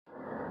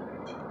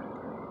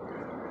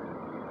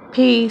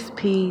Peace,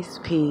 peace,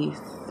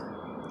 peace.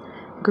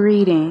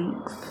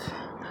 Greetings.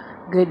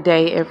 Good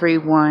day,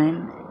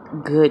 everyone.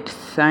 Good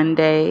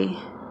Sunday.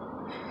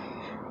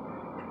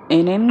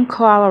 And in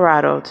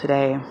Colorado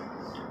today,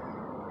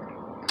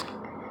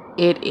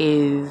 it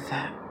is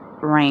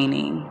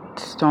raining,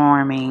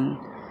 storming,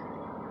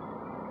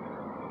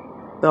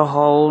 the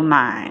whole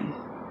nine.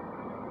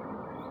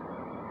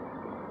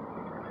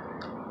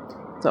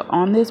 So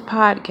on this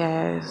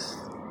podcast,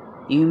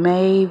 you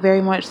may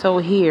very much so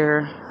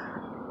hear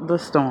the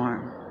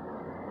storm.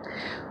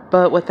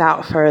 But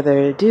without further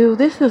ado,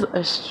 this is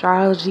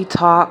Astrology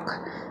Talk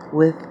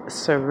with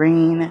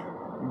Serene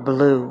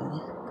Blue.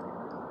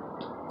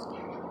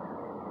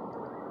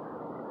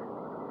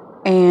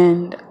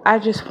 And I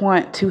just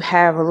want to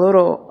have a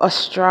little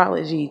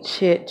astrology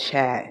chit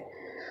chat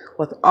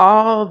with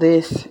all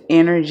this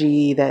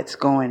energy that's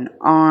going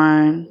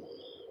on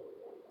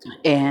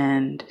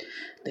and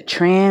the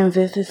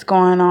transits that's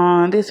going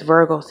on. This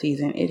Virgo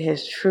season, it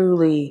has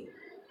truly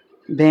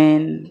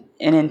been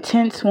an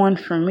intense one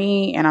for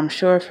me, and I'm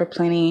sure for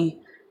plenty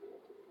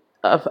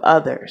of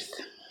others.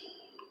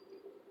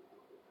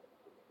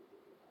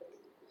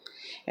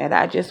 And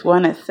I just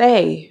want to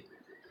say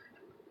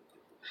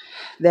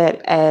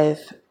that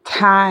as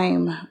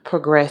time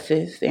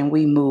progresses and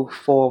we move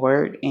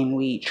forward and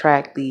we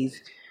track the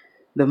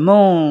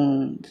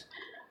moon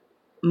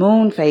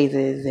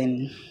phases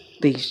and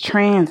these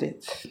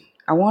transits,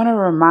 I want to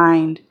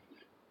remind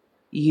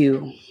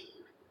you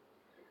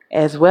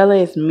as well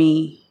as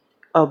me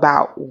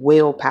about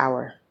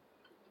willpower.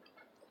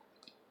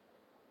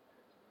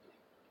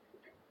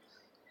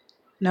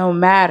 No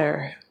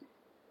matter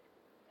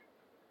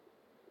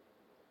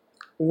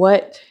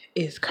what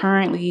is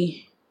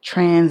currently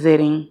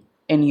transiting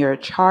in your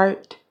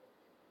chart,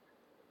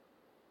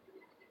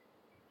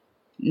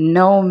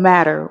 no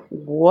matter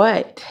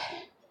what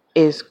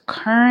is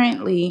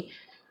currently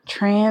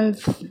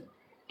transiting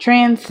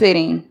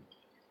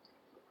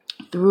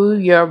through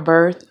your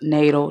birth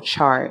natal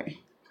chart,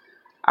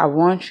 I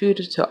want you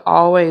to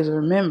always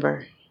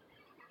remember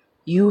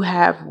you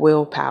have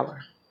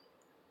willpower.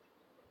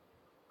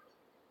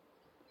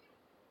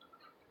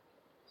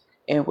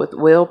 And with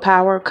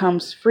willpower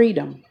comes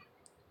freedom.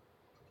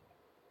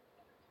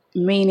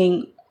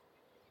 Meaning,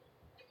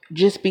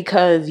 just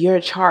because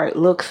your chart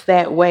looks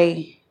that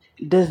way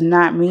does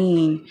not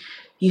mean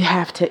you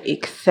have to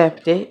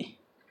accept it.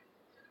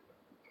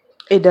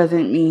 It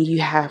doesn't mean you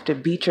have to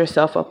beat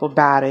yourself up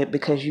about it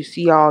because you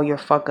see all your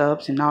fuck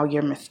ups and all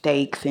your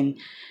mistakes and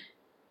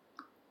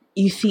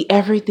you see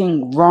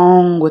everything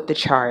wrong with the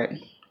chart.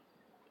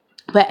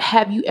 But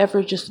have you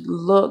ever just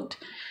looked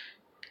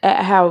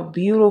at how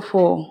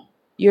beautiful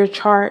your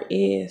chart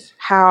is,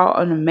 how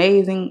an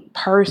amazing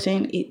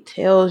person it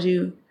tells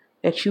you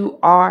that you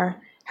are,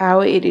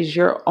 how it is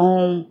your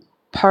own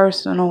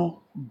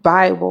personal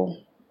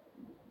Bible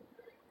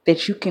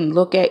that you can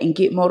look at and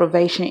get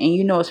motivation, and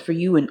you know it's for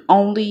you and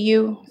only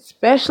you,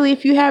 especially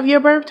if you have your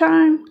birth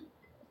time?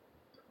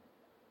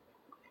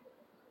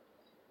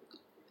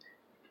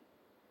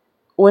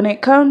 When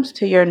it comes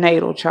to your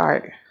natal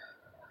chart,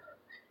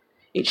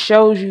 it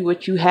shows you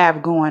what you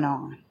have going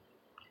on.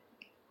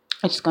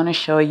 It's going to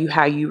show you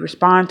how you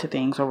respond to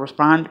things or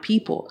respond to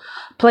people,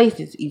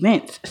 places,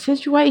 events,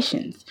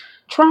 situations,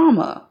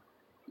 trauma,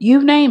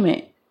 you name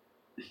it.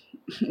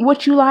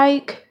 What you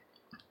like.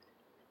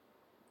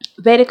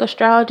 Vedic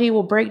astrology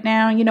will break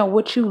down,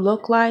 what you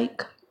look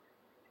like,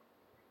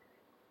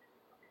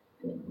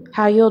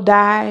 how you'll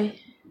die.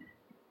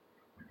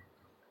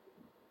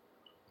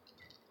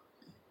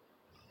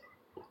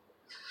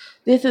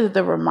 This is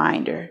the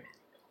reminder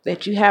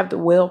that you have the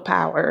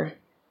willpower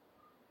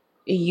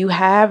and you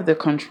have the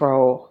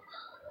control,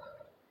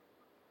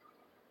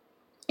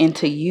 and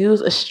to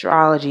use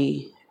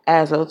astrology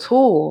as a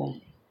tool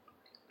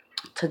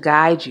to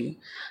guide you.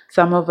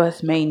 Some of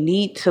us may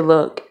need to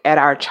look at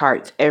our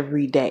charts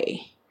every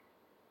day,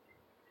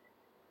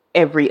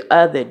 every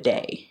other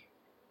day.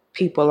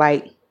 People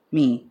like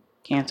me,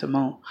 Cancer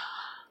Moon.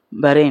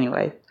 But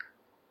anyway,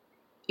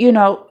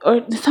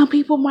 or some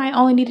people might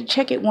only need to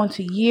check it once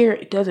a year.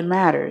 It doesn't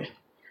matter.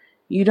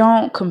 You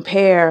don't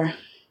compare.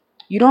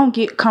 You don't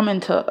come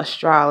into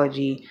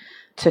astrology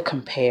to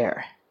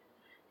compare.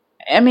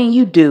 I mean,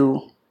 you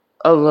do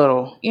a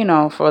little,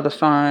 for the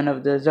fun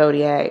of the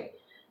zodiac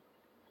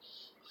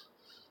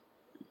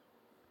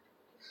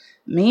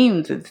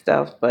memes and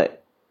stuff,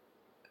 but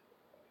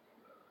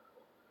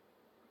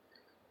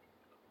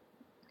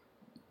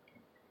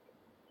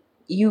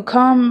you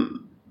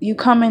come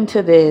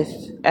into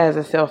this as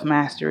a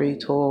self-mastery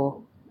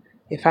tool.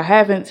 If I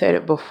haven't said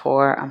it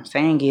before, I'm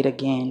saying it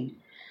again.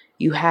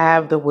 You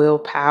have the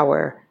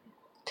willpower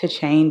to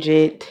change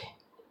it.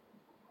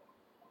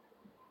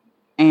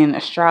 And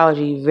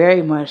astrology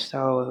very much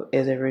so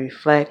is a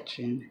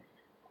reflection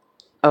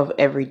of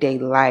everyday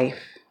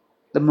life,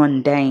 the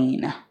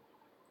mundane,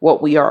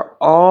 what we are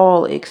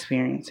all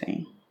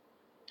experiencing.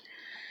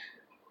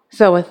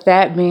 So with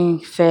that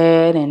being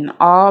said, and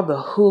all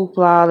the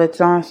hoopla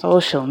that's on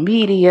social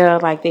media,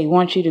 like they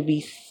want you to be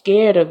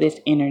scared of this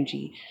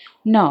energy.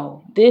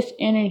 No, this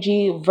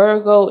energy,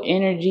 Virgo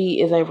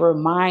energy, is a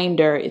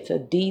reminder. It's a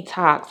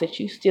detox that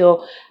you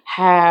still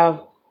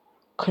have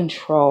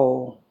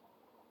control.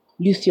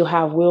 You still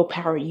have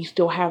willpower. You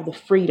still have the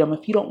freedom.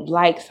 If you don't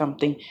like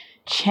something,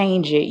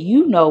 change it.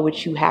 You know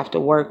what you have to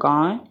work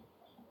on.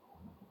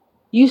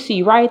 You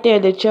see right there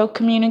that your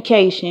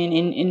communication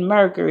in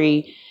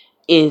Mercury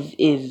is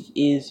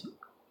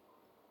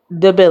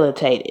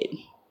debilitated.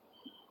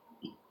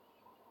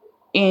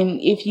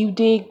 And if you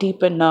dig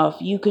deep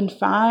enough, you can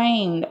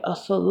find a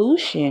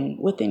solution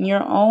within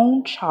your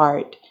own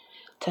chart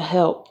to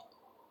help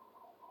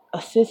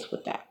assist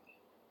with that.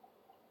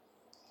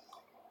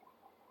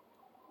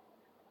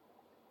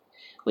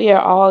 We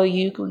are all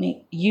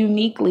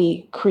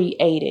uniquely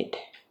created.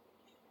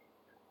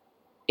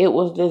 It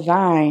was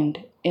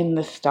designed in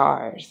the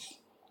stars.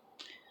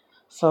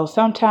 So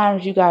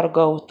sometimes you got to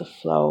go with the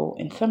flow,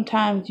 and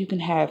sometimes you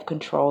can have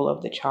control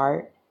of the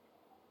chart.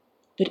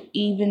 But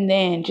even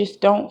then, just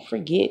don't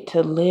forget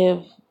to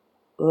live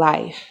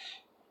life.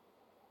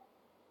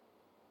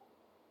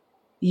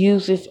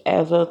 Use this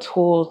as a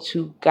tool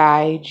to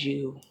guide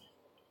you.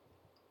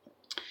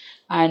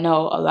 I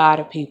know a lot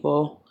of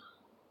people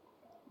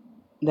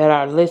that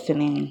are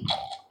listening.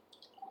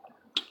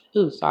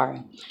 Ooh,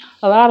 sorry.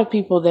 A lot of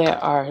people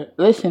that are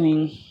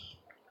listening,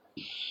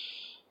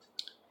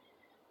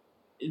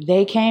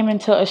 they came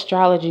into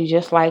astrology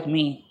just like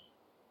me.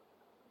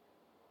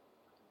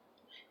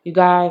 You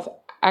guys,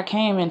 I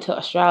came into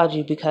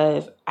astrology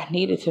because I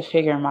needed to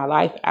figure my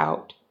life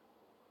out.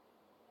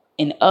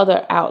 And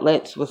other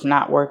outlets was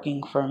not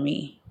working for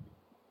me.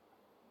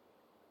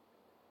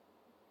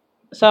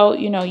 So,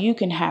 you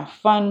can have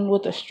fun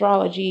with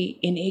astrology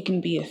and it can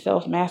be a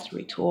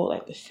self-mastery tool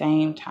at the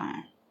same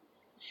time.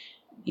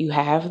 You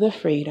have the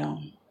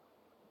freedom.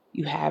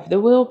 You have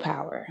the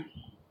willpower.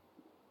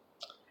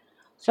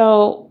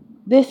 So,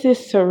 this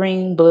is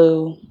Serene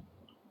Blue.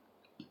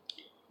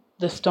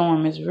 The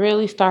storm is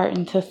really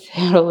starting to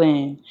settle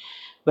in,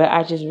 but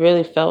I just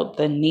really felt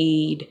the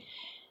need.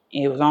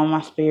 It was on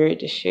my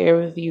spirit to share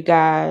with you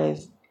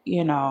guys,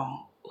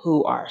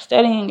 who are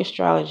studying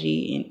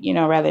astrology,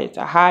 and, whether it's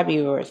a hobby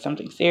or it's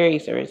something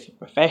serious or it's a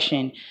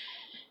profession,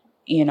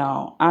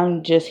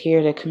 I'm just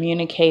here to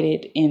communicate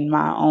it in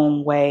my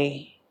own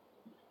way.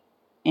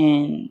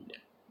 And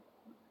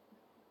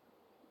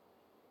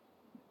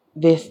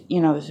this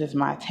is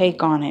my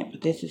take on it,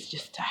 but this is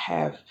just to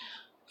have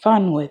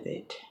fun with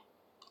it.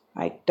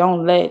 Like,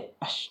 don't let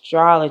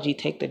astrology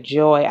take the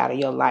joy out of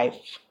your life,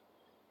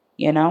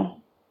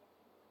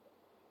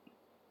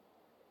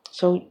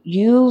 So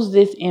use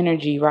this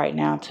energy right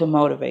now to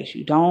motivate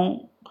you.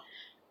 Don't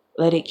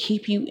let it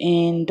keep you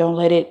in. Don't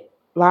let it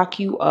lock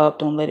you up.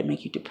 Don't let it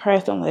make you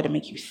depressed. Don't let it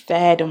make you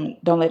sad.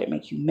 Don't let it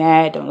make you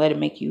mad. Don't let it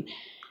make you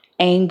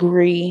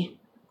angry.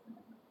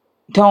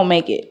 Don't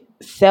make it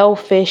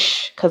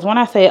selfish. Because when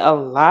I say a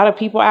lot of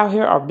people out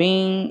here are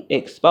being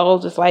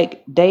exposed, it's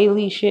like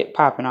daily shit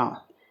popping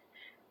off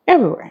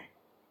everywhere.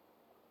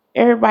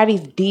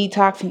 Everybody's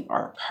detoxing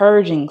or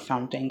purging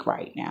something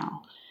right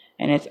now.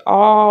 And it's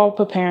all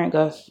preparing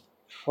us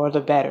for the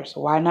better.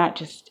 So why not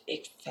just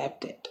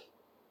accept it?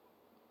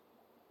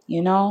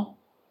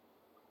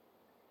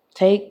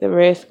 Take the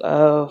risk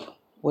of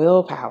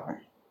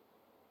willpower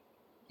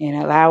and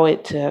allow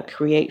it to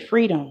create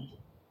freedom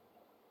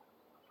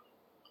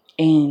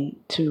and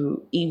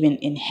to even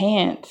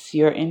enhance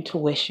your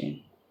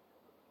intuition.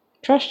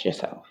 Trust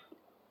yourself.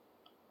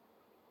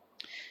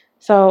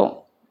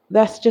 So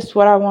that's just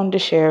what I wanted to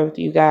share with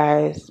you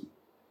guys.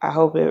 I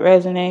hope it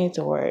resonates,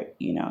 or,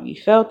 you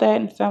felt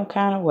that in some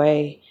kind of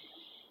way.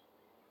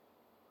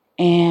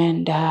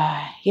 And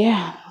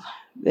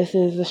this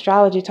is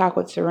Astrology Talk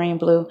with Serene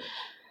Blue.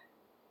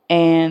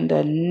 And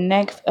the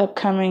next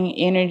upcoming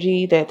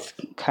energy that's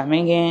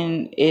coming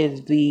in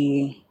is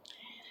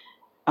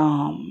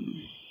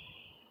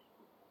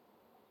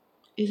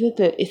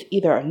it's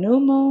either a new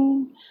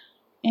moon,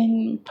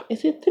 and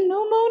is it the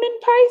new moon in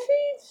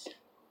Pisces?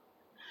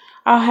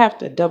 I'll have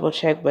to double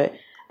check, but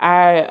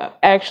I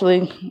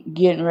actually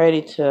getting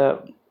ready to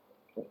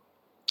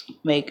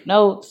make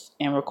notes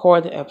and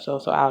record the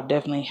episode, so I'll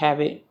definitely have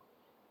it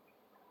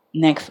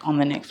on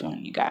the next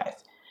one, you guys.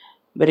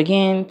 But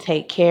again,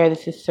 take care.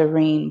 This is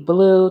Serene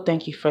Blue.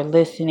 Thank you for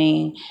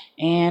listening.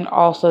 And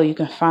also, you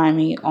can find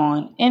me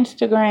on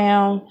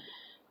Instagram,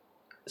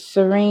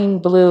 Serene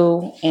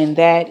Blue, and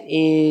that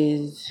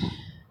is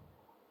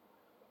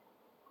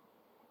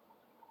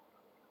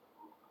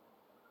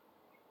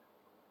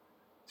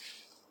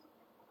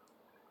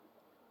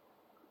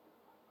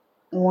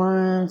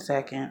 1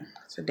 second.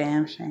 It's a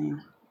damn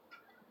shame.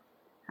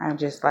 I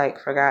just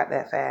forgot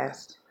that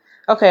fast.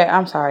 Okay,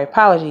 I'm sorry.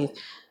 Apologies.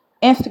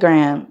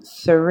 Instagram,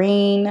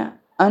 Serene_Blue.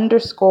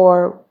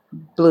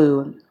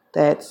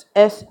 That's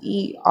SERENE_BLU.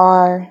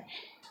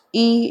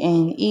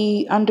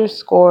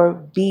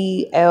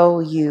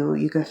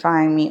 You can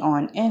find me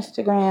on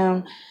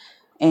Instagram.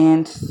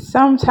 And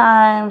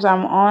sometimes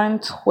I'm on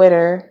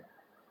Twitter,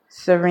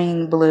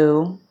 Serene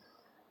Blue.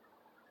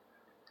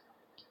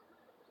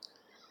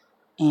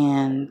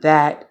 And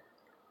that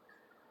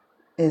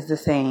is the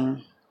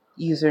same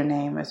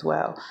username as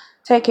well.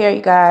 Take care,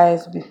 you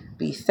guys.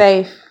 Be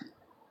safe.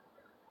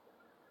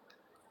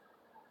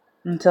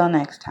 Until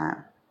next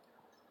time.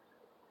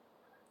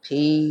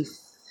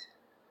 Peace.